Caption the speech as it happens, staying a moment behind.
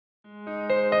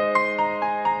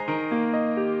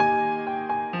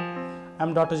I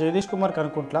am Dr Jagadeesh Kumar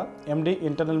Kanakuntla, MD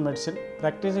Internal Medicine,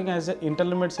 practicing as an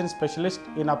internal medicine specialist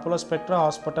in Apollo Spectra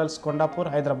Hospitals, Kondapur,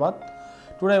 Hyderabad.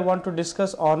 Today I want to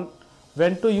discuss on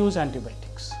when to use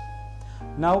antibiotics.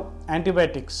 Now,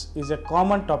 antibiotics is a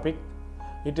common topic.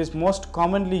 It is most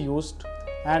commonly used,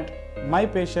 and my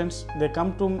patients, they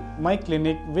come to my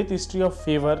clinic with history of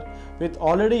fever, with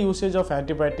already usage of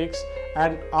antibiotics,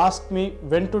 and ask me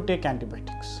when to take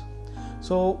antibiotics.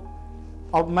 So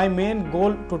my main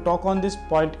goal to talk on this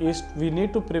point is we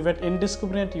need to prevent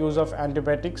indiscriminate use of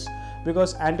antibiotics,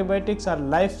 because antibiotics are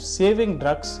life-saving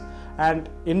drugs, and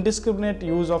indiscriminate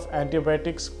use of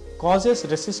antibiotics causes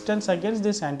resistance against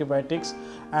these antibiotics,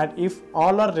 and if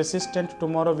all are resistant,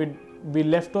 tomorrow we be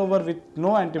left over with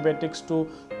no antibiotics to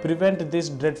prevent these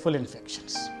dreadful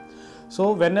infections.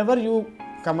 So whenever you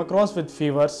come across with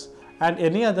fevers and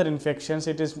any other infections,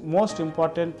 it is most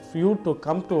important for you to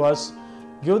come to us,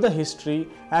 give the history,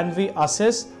 and we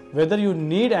assess whether you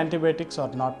need antibiotics or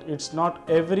not. It's not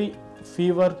every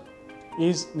fever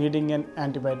is needing an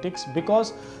antibiotics,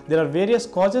 because there are various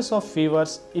causes of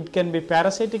fevers. It can be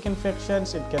parasitic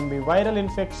infections, it can be viral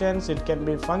infections, it can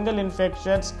be fungal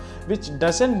infections, which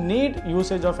doesn't need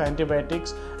usage of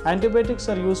antibiotics. Antibiotics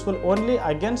are useful only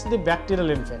against the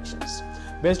bacterial infections.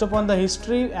 Based upon the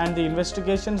history and the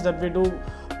investigations that we do,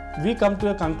 we come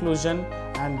to a conclusion,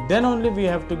 and then only we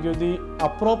have to give the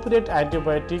appropriate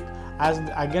antibiotic as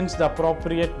against the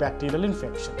appropriate bacterial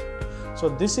infection. So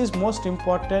this is most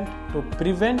important to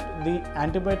prevent the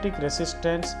antibiotic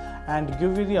resistance and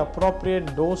give you the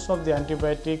appropriate dose of the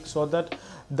antibiotic so that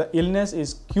the illness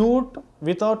is cured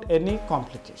without any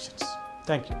complications.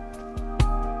 Thank you.